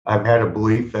I've had a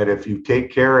belief that if you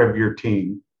take care of your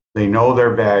team, they know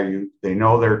their value, they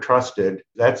know they're trusted,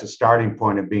 that's a starting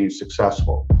point of being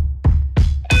successful.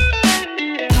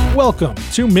 Welcome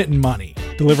to Mitten Money,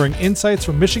 delivering insights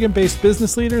from Michigan-based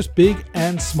business leaders, big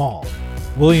and small.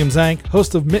 William Zank,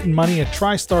 host of Mitten Money at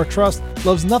TriStar Trust,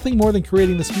 loves nothing more than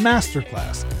creating this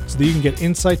masterclass so that you can get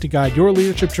insight to guide your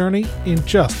leadership journey in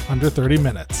just under 30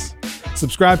 minutes.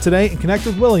 Subscribe today and connect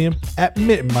with William at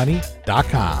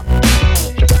mittenmoney.com.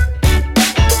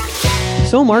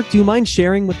 So, Mark, do you mind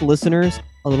sharing with the listeners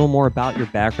a little more about your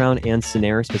background and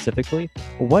Cinere specifically?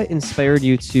 What inspired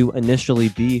you to initially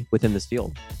be within this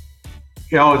field?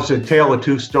 You know, it's a tale of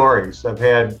two stories. I've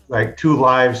had like two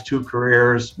lives, two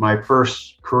careers. My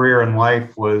first career in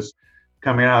life was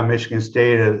coming out of Michigan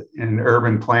State in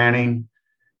urban planning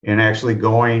and actually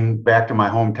going back to my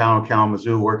hometown of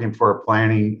Kalamazoo, working for a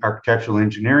planning architectural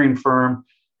engineering firm.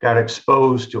 Got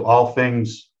exposed to all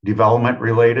things development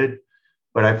related,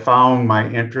 but I found my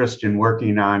interest in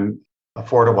working on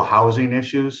affordable housing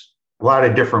issues a lot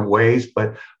of different ways.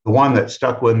 But the one that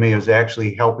stuck with me is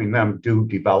actually helping them do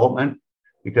development,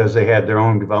 because they had their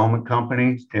own development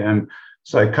companies. And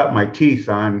so I cut my teeth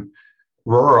on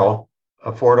rural,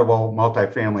 affordable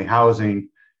multifamily housing,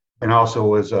 and also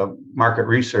was a market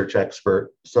research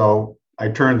expert. So I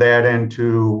turned that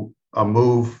into a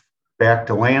move back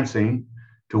to Lansing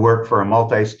to work for a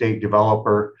multi-state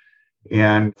developer.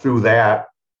 And through that,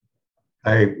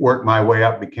 I worked my way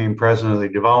up, became president of the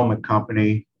development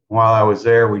company. While I was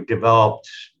there, we developed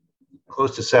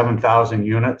close to 7,000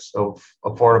 units of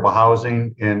affordable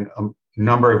housing in a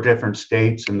number of different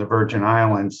states in the Virgin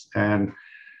Islands. And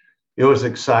it was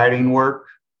exciting work.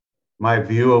 My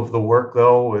view of the work,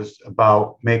 though, was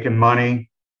about making money,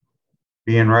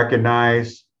 being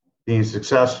recognized, being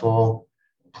successful,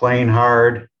 playing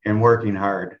hard, and working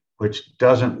hard, which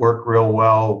doesn't work real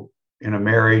well in a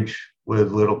marriage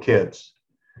with little kids.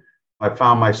 I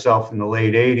found myself in the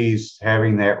late 80s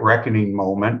having that reckoning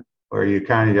moment where you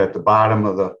kind of at the bottom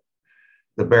of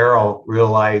the barrel,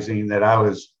 realizing that I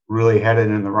was really headed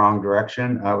in the wrong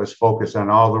direction. I was focused on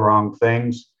all the wrong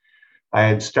things. I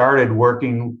had started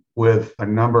working with a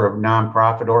number of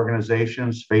nonprofit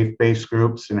organizations, faith-based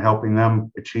groups, and helping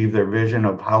them achieve their vision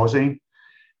of housing.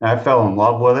 And I fell in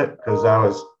love with it because I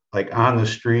was like on the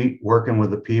street working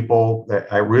with the people.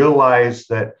 That I realized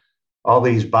that all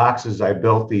these boxes I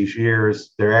built these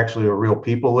years, there actually are real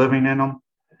people living in them.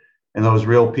 And those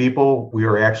real people, we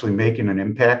were actually making an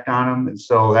impact on them. And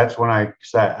so that's when I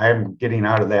said, I'm getting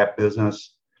out of that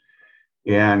business,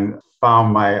 and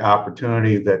found my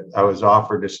opportunity that I was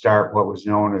offered to start what was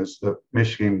known as the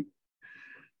Michigan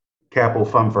Capital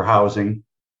Fund for Housing.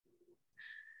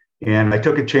 And I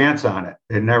took a chance on it.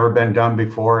 It had never been done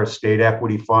before, a state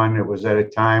equity fund. It was at a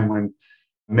time when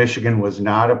Michigan was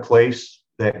not a place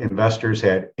that investors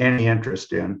had any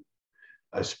interest in,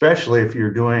 especially if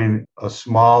you're doing a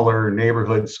smaller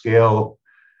neighborhood scale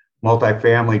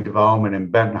multifamily development in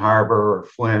Benton Harbor or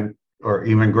Flint or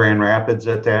even Grand Rapids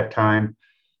at that time.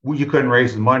 You couldn't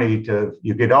raise the money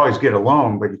you could always get a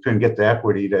loan, but you couldn't get the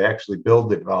equity to actually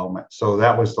build the development. So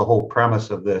that was the whole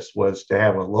premise of this, was to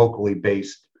have a locally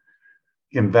based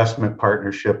investment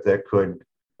partnership that could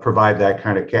provide that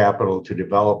kind of capital to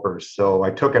developers. So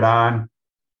I took it on.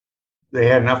 They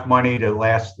had enough money to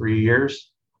last 3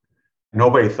 years.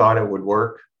 Nobody thought it would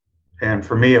work. And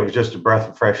for me, it was just a breath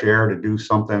of fresh air to do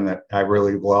something that I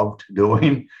really loved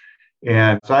doing.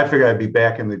 And so I figured I'd be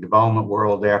back in the development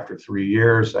world after 3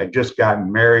 years. I'd just gotten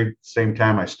married same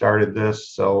time I started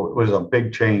this. So it was a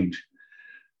big change.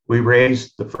 We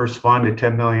raised the first fund at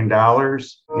 $10 million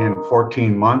in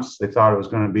 14 months. They thought it was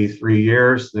going to be 3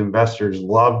 years. The investors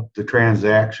loved the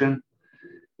transaction.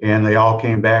 And they all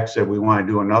came back, said, we want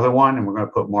to do another one, and we're going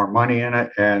to put more money in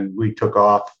it. And we took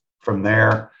off from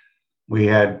there. We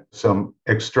had some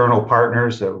external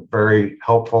partners that were very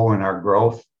helpful in our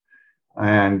growth.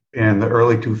 And in the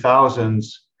early 2000s,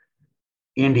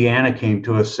 Indiana came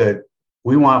to us, said,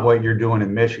 we want what you're doing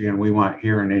in Michigan, we want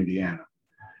here in Indiana.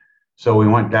 So we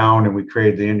went down and we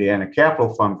created the Indiana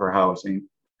Capital Fund for Housing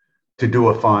to do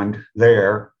a fund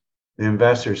there. The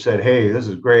investors said, hey, this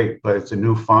is great, but it's a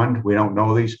new fund. We don't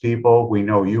know these people. We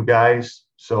know you guys.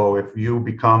 So if you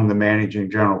become the managing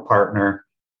general partner,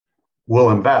 we'll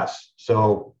invest.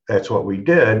 So that's what we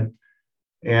did.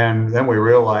 And then we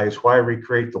realized, why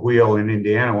recreate the wheel in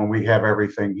Indiana when we have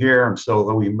everything here? And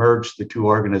so we merged the two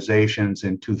organizations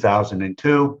in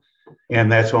 2002.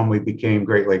 And that's when we became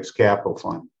Great Lakes Capital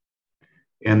Fund.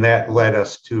 And that led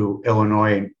us to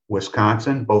Illinois and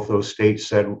Wisconsin. Both those states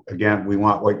said, again, we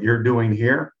want what you're doing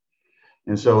here.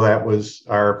 And so that was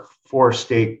our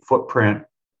 4-state footprint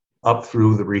up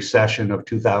through the recession of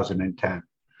 2010.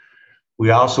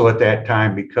 We also at that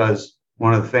time, because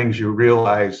one of the things you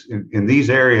realize in these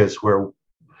areas where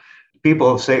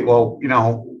people say, well,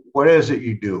 what is it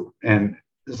you do? And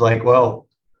it's like, well,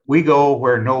 we go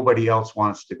where nobody else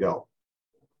wants to go.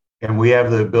 And we have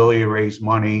the ability to raise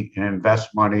money and invest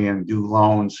money and do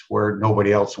loans where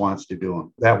nobody else wants to do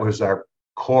them. That was our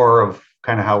core of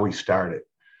kind of how we started.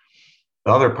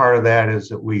 The other part of that is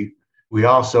that we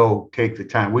also take the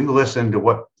time. We listen to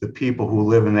what the people who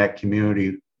live in that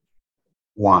community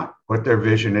want, what their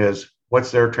vision is,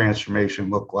 what's their transformation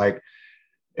look like.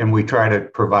 And we try to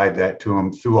provide that to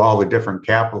them through all the different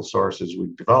capital sources we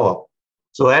develop.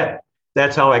 So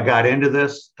that's how I got into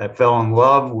this. I fell in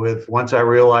love with, once I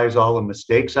realized all the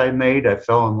mistakes I made, I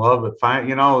fell in love with,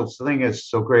 the thing is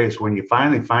so great is when you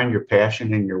finally find your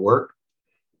passion in your work,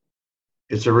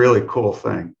 it's a really cool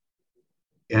thing.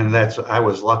 And I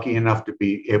was lucky enough to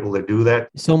be able to do that.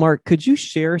 So Mark, could you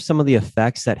share some of the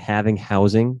effects that having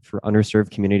housing for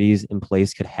underserved communities in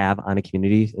place could have on a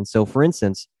community? And so, for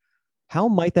instance, how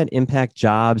might that impact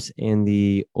jobs in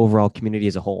the overall community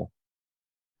as a whole?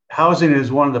 Housing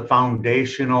is one of the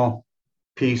foundational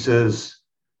pieces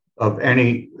of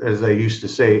any, as I used to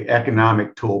say,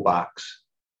 economic toolbox.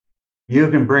 You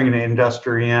can bring an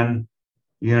industry in,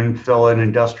 you can fill an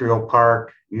industrial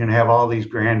park, you can have all these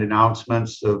grand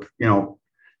announcements of,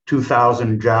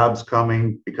 2,000 jobs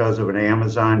coming because of an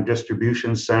Amazon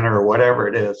distribution center or whatever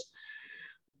it is.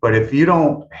 But if you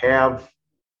don't have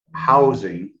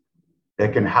housing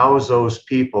that can house those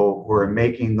people who are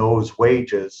making those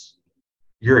wages,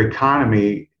 your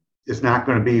economy is not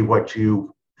going to be what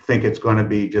you think it's going to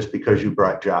be just because you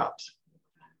brought jobs.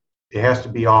 It has to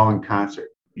be all in concert.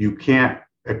 You can't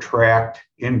attract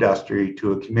industry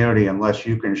to a community unless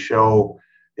you can show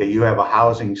that you have a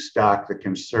housing stock that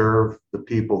can serve the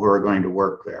people who are going to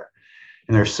work there.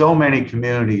 And there's so many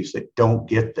communities that don't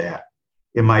get that.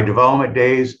 In my development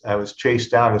days, I was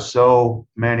chased out of so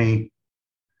many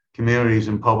communities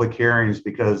and public hearings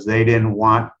because they didn't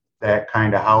want that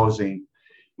kind of housing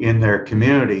in their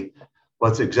community.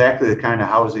 Well, it's exactly the kind of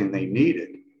housing they needed,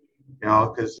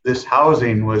 because this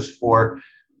housing was for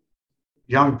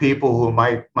young people who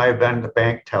might have been the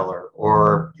bank teller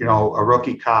or, a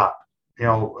rookie cop,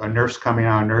 a nurse coming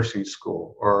out of nursing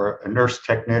school or a nurse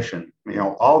technician,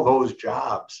 all those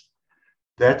jobs.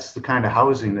 That's the kind of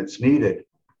housing that's needed.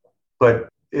 But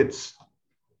it's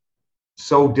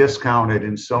so discounted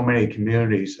in so many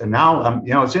communities. And now,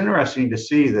 it's interesting to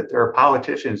see that there are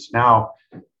politicians now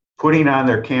putting on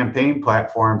their campaign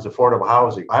platforms affordable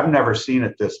housing. I've never seen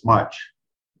it this much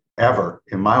ever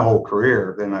in my whole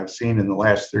career than I've seen in the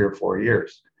last 3 or 4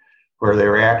 years, where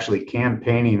they're actually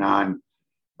campaigning on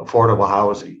affordable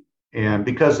housing. And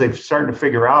because they've started to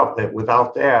figure out that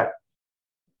without that,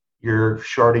 you're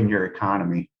shorting your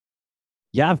economy.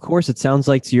 Yeah, of course. It sounds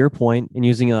like, to your point, and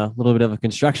using a little bit of a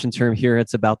construction term here,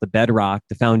 it's about the bedrock,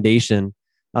 the foundation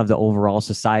of the overall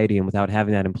society. And without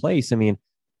having that in place,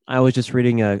 I was just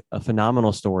reading a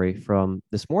phenomenal story from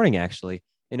this morning, actually.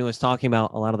 And it was talking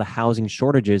about a lot of the housing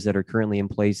shortages that are currently in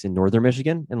place in northern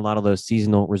Michigan and a lot of those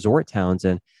seasonal resort towns.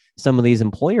 And some of these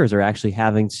employers are actually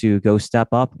having to go step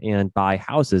up and buy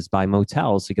houses, buy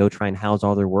motels to go try and house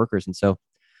all their workers. And so,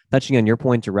 touching on your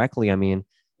point directly,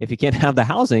 if you can't have the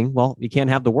housing, well, you can't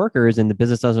have the workers and the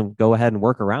business doesn't go ahead and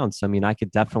work around. So, I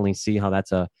could definitely see how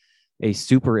that's a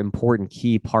super important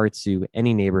key part to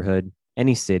any neighborhood,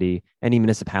 any city, any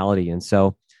municipality. And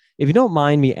so, if you don't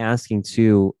mind me asking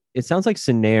too, it sounds like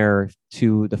Senaire,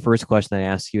 to the first question I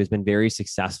asked you, has been very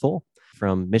successful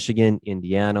from Michigan,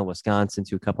 Indiana, Wisconsin,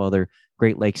 to a couple other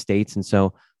Great Lakes states. And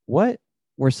so what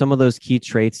were some of those key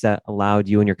traits that allowed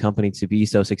you and your company to be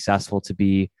so successful, to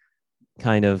be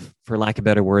kind of, for lack of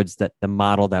better words, that the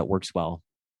model that works well?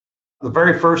 The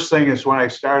very first thing is when I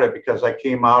started, because I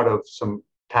came out of some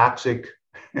toxic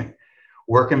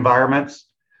work environments,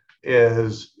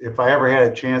 is if I ever had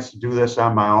a chance to do this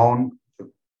on my own, the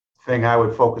thing I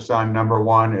would focus on, number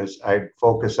one, is I'd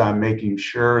focus on making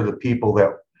sure the people that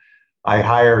I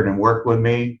hired and worked with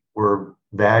me were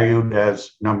valued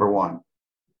as number one.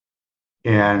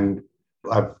 And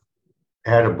I've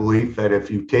had a belief that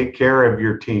if you take care of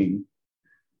your team,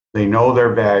 they know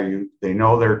they're valued, they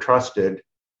know they're trusted,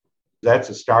 that's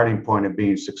a starting point of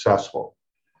being successful.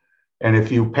 And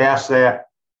if you pass that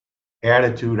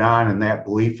attitude on and that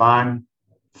belief on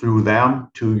through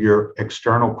them to your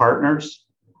external partners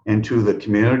and to the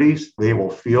communities, they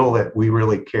will feel that we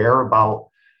really care about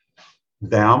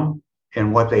them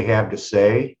and what they have to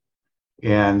say,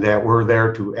 and that we're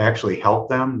there to actually help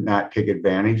them, not take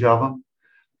advantage of them.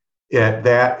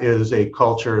 That is a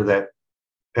culture that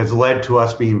has led to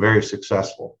us being very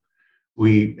successful.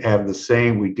 we have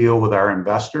we deal with our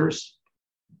investors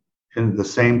in the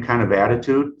same kind of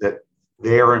attitude that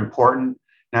they are important,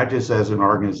 not just as an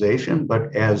organization,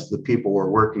 but as the people we're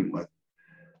working with.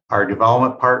 Our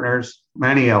development partners,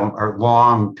 many of them are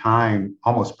long time,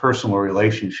 almost personal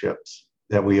relationships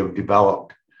that we have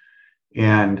developed.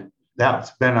 And that's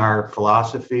been our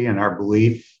philosophy and our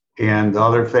belief. And the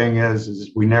other thing is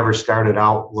we never started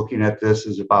out looking at this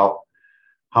as about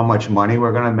how much money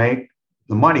we're going to make.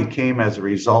 The money came as a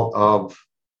result of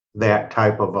that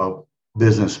type of a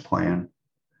business plan.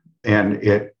 And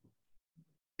it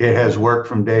has worked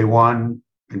from day one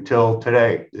until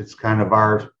today. It's kind of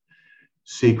our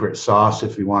secret sauce,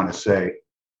 if you want to say.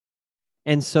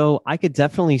 And so I could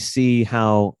definitely see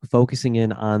how focusing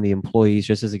in on the employees,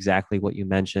 just as exactly what you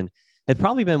mentioned, had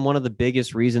probably been one of the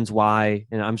biggest reasons why,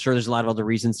 and I'm sure there's a lot of other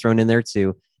reasons thrown in there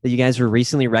too, that you guys were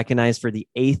recently recognized for the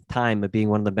 8th time of being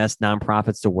one of the best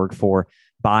nonprofits to work for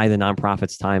by the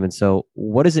Nonprofits Time. And so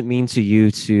what does it mean to you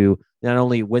to not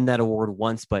only win that award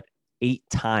once, but 8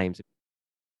 times?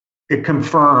 It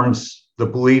confirms the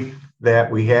belief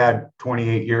that we had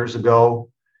 28 years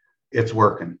ago. It's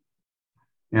working.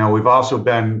 You know, we've also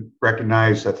been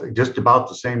recognized, I think, just about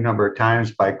the same number of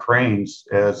times by Crain's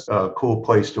as a cool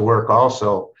place to work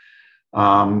also.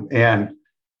 And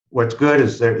what's good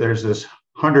is there's this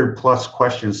 100+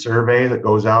 question survey that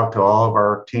goes out to all of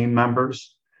our team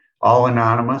members, all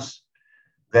anonymous.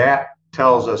 That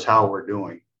tells us how we're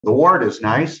doing. The award is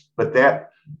nice, but that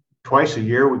twice a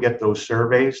year we get those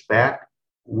surveys back.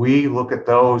 We look at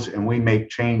those and we make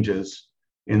changes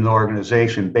in the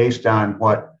organization based on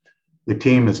what the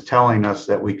team is telling us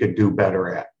that we could do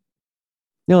better at.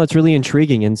 No, it's really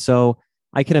intriguing. And so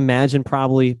I can imagine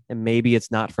probably, and maybe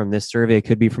it's not from this survey, it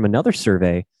could be from another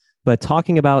survey, but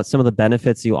talking about some of the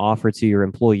benefits you offer to your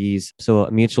employees. So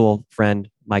a mutual friend,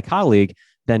 my colleague,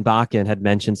 Ben Bakken, had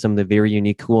mentioned some of the very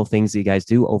unique, cool things that you guys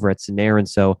do over at Sennera. And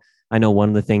so I know one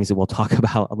of the things that we'll talk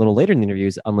about a little later in the interview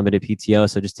is unlimited PTO.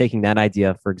 So just taking that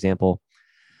idea, for example,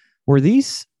 were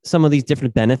these some of these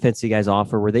different benefits you guys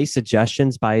offer, were they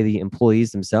suggestions by the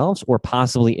employees themselves or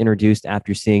possibly introduced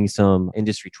after seeing some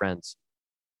industry trends?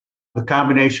 A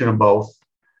combination of both.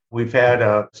 We've had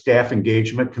a staff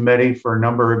engagement committee for a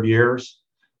number of years,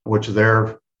 which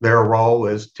their role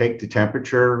is take the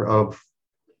temperature of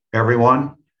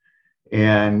everyone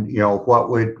and, you know, what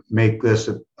would make this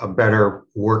a better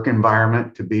work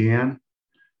environment to be in.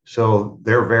 So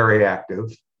they're very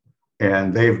active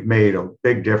and they've made a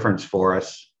big difference for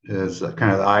us as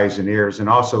kind of the eyes and ears. And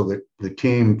also the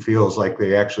team feels like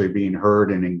they're actually being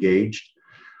heard and engaged.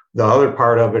 The other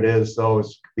part of it is, though,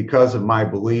 is because of my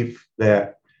belief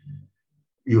that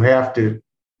you have to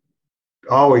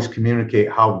always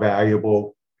communicate how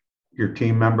valuable your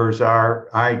team members are.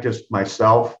 I'm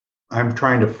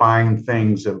trying to find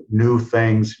things,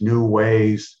 new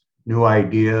ways, new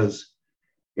ideas,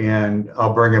 and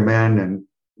I'll bring them in and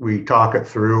we talk it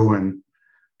through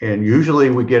and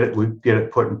usually we get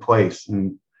it put in place.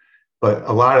 But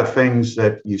a lot of things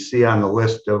that you see on the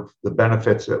list of the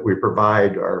benefits that we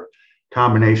provide are a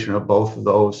combination of both of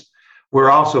those.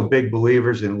 We're also big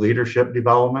believers in leadership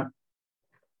development.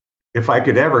 If I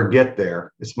could ever get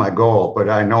there, it's my goal, but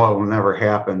I know it will never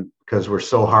happen because we're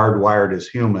so hardwired as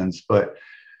humans. But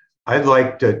I'd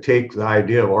like to take the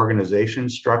idea of organization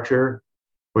structure,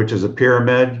 which is a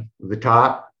pyramid, the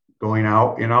top going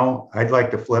out, you know, I'd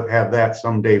like to have that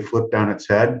someday flipped on its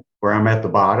head where I'm at the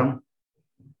bottom.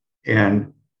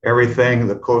 And everything,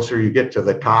 the closer you get to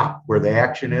the top where the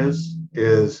action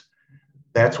is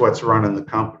that's what's running the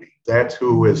company. That's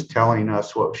who is telling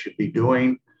us what we should be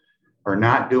doing or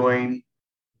not doing,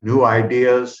 new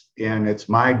ideas. And it's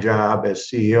my job as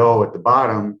CEO at the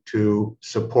bottom to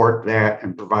support that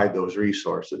and provide those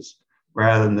resources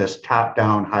rather than this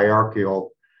top-down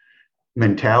hierarchical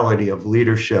mentality of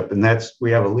leadership. And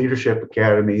we have a leadership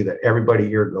academy that everybody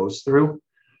here goes through.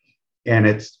 And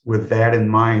it's with that in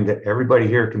mind that everybody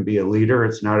here can be a leader.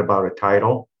 It's not about a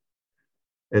title.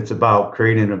 It's about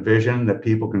creating a vision that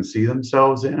people can see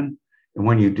themselves in. And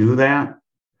when you do that,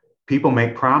 people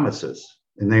make promises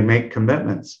and they make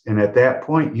commitments. And at that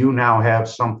point, you now have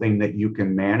something that you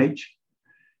can manage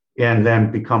and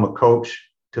then become a coach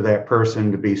to that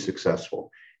person to be successful.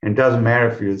 And it doesn't matter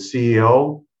if you're the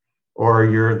CEO or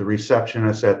you're the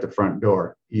receptionist at the front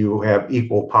door. You have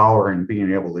equal power in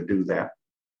being able to do that.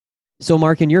 So,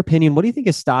 Mark, in your opinion, what do you think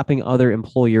is stopping other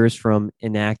employers from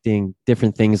enacting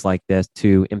different things like this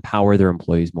to empower their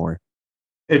employees more?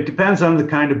 It depends on the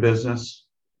kind of business.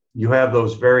 You have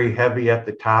those very heavy at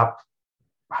the top,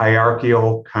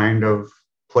 hierarchical kind of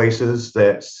places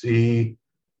that see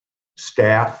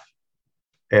staff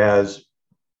as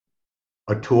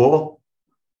a tool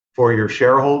for your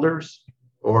shareholders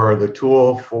or the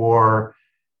tool for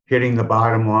hitting the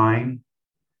bottom line.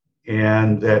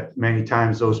 And that many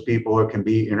times those people can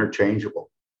be interchangeable.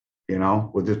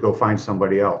 We'll just go find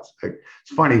somebody else.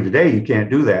 It's funny today, you can't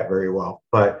do that very well,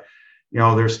 but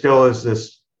there still is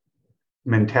this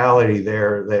mentality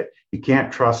there that you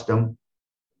can't trust them.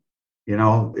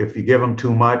 If you give them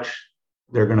too much,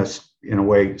 they're going to, in a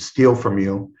way, steal from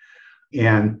you.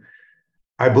 And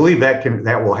I believe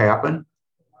that will happen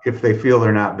if they feel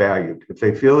they're not valued. If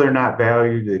they feel they're not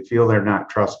valued, they feel they're not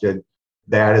trusted,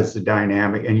 that is the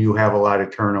dynamic, and you have a lot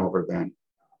of turnover then.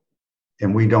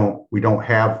 And we don't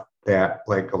have that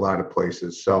like a lot of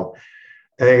places. So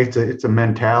it's a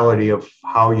mentality of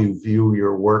how you view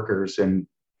your workers, and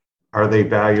are they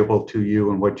valuable to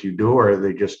you and what you do, or are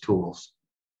they just tools?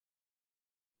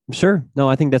 Sure. No,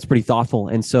 I think that's pretty thoughtful.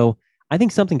 And so I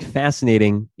think something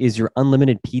fascinating is your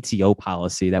unlimited PTO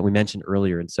policy that we mentioned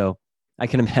earlier. And so I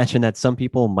can imagine that some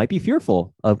people might be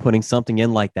fearful of putting something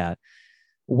in like that.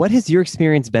 What has your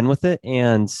experience been with it?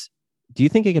 And do you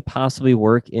think it could possibly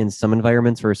work in some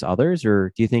environments versus others?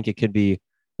 Or do you think it could be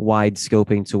wide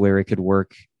scoping to where it could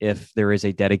work if there is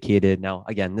a dedicated, now,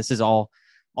 again, this is all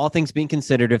things being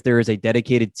considered, if there is a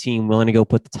dedicated team willing to go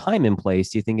put the time in place,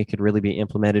 do you think it could really be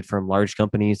implemented from large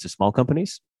companies to small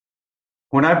companies?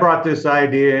 When I brought this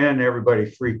idea in, everybody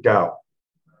freaked out.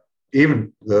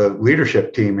 Even the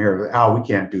leadership team here, we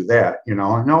can't do that.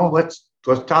 No, let's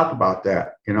talk about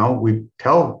that. We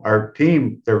tell our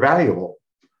team they're valuable,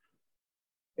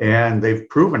 and they've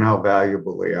proven how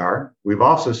valuable they are. We've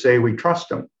also say we trust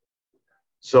them.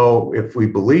 So if we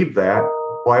believe that,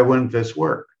 why wouldn't this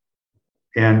work?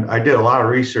 And I did a lot of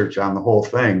research on the whole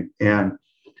thing, and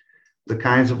the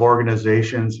kinds of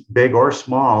organizations, big or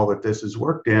small, that this has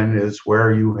worked in is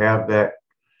where you have that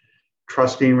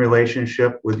trusting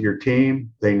relationship with your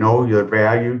team. They know you're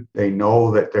valued. They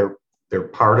know that they're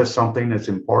part of something that's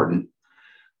important.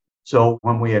 So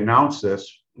when we announced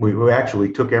this, we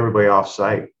actually took everybody off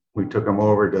site. We took them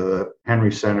over to the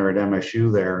Henry Center at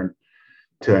MSU there and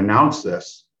to announce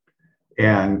this.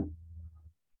 And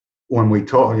when we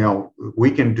told,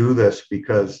 we can do this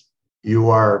because you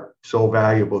are so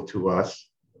valuable to us,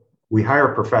 we hire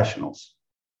professionals.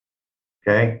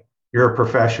 Okay? You're a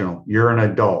professional. You're an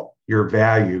adult. You're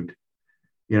valued.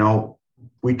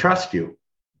 We trust you.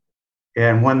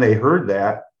 And when they heard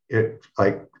that,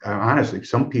 honestly,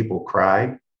 some people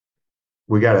cried.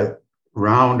 We got a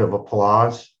round of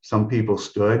applause. Some people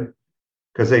stood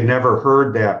because they never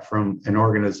heard that from an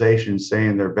organization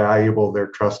saying they're valuable, they're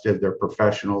trusted, they're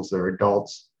professionals, they're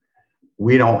adults.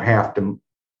 We don't have to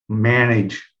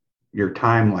manage your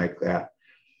time like that.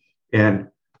 And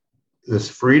this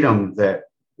freedom that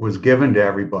was given to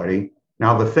everybody.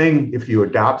 Now, the thing, if you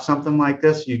adopt something like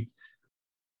this, the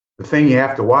thing you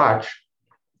have to watch,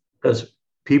 because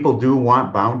people do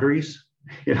want boundaries,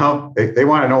 they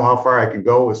want to know how far I can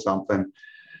go with something.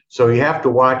 So you have to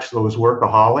watch those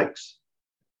workaholics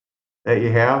that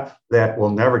you have that will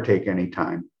never take any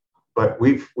time. But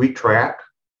we track,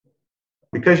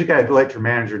 because you got to let your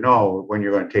manager know when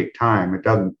you're going to take time. It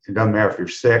doesn't matter if you're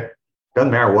sick. It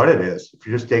doesn't matter what it is. If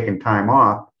you're just taking time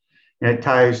off, and it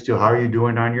ties to how you're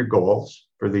doing on your goals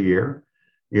for the year.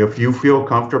 If you feel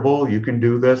comfortable, you can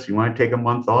do this. You want to take a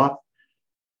month off.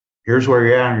 Here's where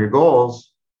you're at on your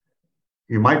goals.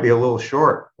 You might be a little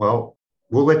short. Well,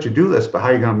 we'll let you do this, but how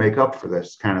are you going to make up for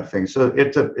this kind of thing? So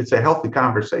it's a healthy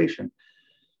conversation.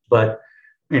 But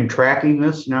in tracking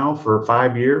this now for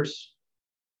 5 years,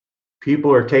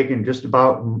 people are taking just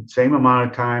about the same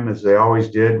amount of time as they always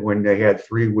did when they had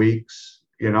 3 weeks,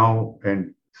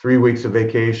 and 3 weeks of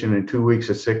vacation and 2 weeks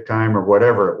of sick time or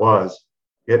whatever it was.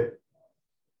 It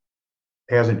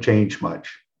hasn't changed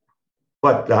much.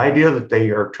 But the idea that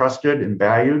they are trusted and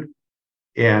valued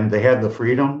and they had the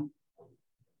freedom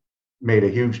made a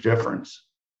huge difference.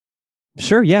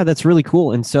 Sure. Yeah, that's really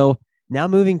cool. And so now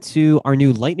moving to our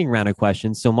new lightning round of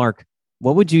questions. So Mark,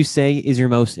 what would you say is your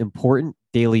most important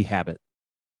daily habit?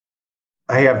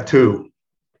 I have 2.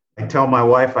 I tell my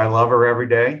wife I love her every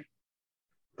day,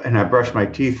 and I brush my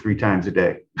teeth 3 times a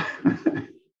day.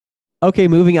 Okay,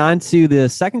 moving on to the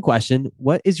second question.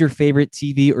 What is your favorite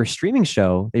TV or streaming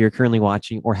show that you're currently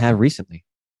watching or have recently?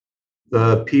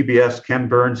 The PBS, Ken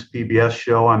Burns PBS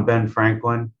show on Ben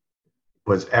Franklin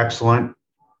was excellent.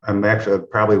 I'm actually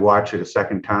probably watch it a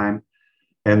second time.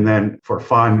 And then for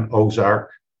fun, Ozark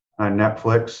on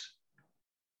Netflix.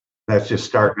 That's just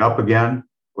starting up again,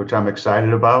 which I'm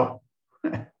excited about.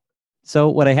 So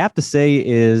what I have to say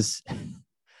is,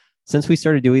 since we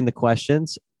started doing the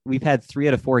questions, we've had 3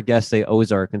 out of 4 guests say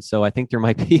Ozark. And so I think there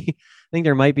might be think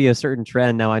there might be a certain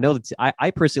trend now. I know that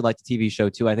I personally like the TV show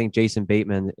too. I think Jason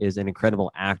Bateman is an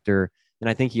incredible actor, and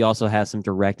I think he also has some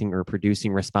directing or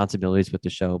producing responsibilities with the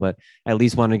show. But I at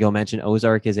least wanted to go mention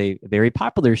Ozark is a very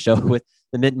popular show with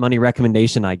the Mint Money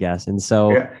recommendation, I guess. And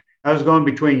so yeah, I was going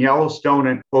between Yellowstone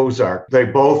and Ozark. They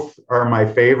both are my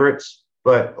favorites,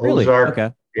 but really? Ozark,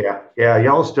 Okay. yeah,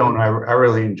 Yellowstone, I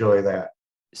really enjoy that.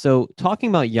 So talking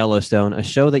about Yellowstone, a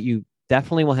show that you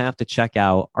definitely will have to check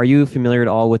out. Are you familiar at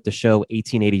all with the show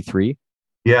 1883?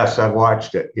 Yes, I've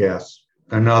watched it. Yes.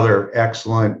 Another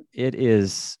excellent. It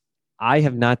is. I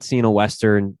have not seen a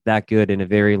Western that good in a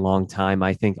very long time.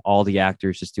 I think all the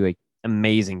actors just do an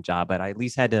amazing job, but I at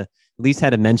least had to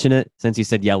mention it since you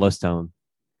said Yellowstone.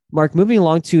 Mark, moving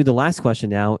along to the last question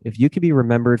now. If you could be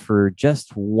remembered for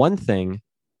just one thing,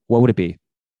 what would it be?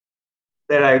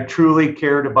 That I truly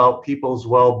cared about people's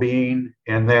well-being,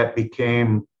 and that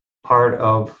became part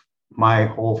of my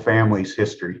whole family's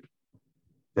history,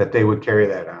 that they would carry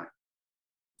that on.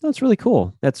 That's really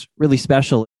cool. That's really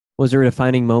special. Was there a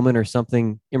defining moment or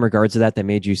something in regards to that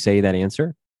made you say that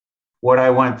answer? What I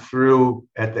went through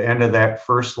at the end of that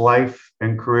first life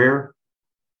and career,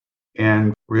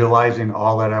 and realizing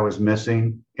all that I was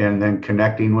missing, and then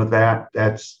connecting with that,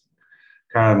 that's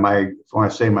kind of my, if I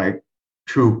want to say, my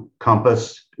true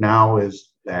compass now is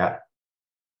that.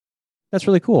 That's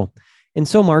really cool. And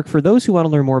so, Mark, for those who want to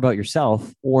learn more about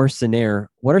yourself or Cinnaire,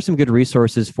 what are some good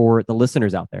resources for the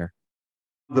listeners out there?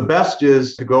 The best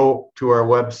is to go to our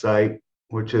website,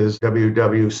 which is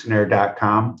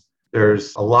www.cinnaire.com.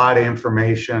 There's a lot of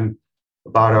information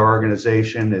about our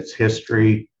organization, its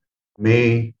history,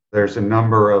 me. There's a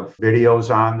number of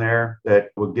videos on there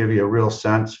that will give you a real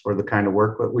sense for the kind of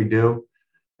work that we do.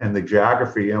 And the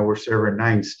geography, we're serving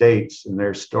 9 states, and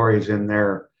there's stories in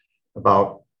there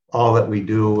about all that we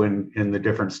do in the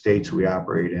different states we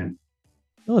operate in.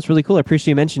 Oh, it's really cool. I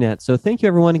appreciate you mentioning that. So thank you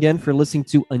everyone again for listening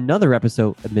to another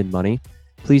episode of Mint Money.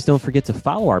 Please don't forget to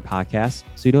follow our podcast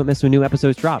so you don't miss when new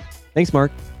episodes drop. Thanks,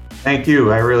 Mark. Thank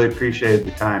you. I really appreciated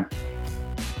the time.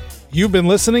 You've been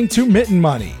listening to Mint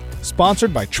Money,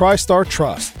 sponsored by TriStar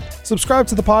Trust. Subscribe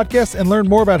to the podcast and learn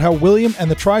more about how William and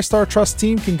the TriStar Trust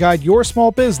team can guide your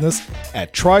small business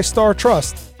at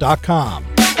tristartrust.com.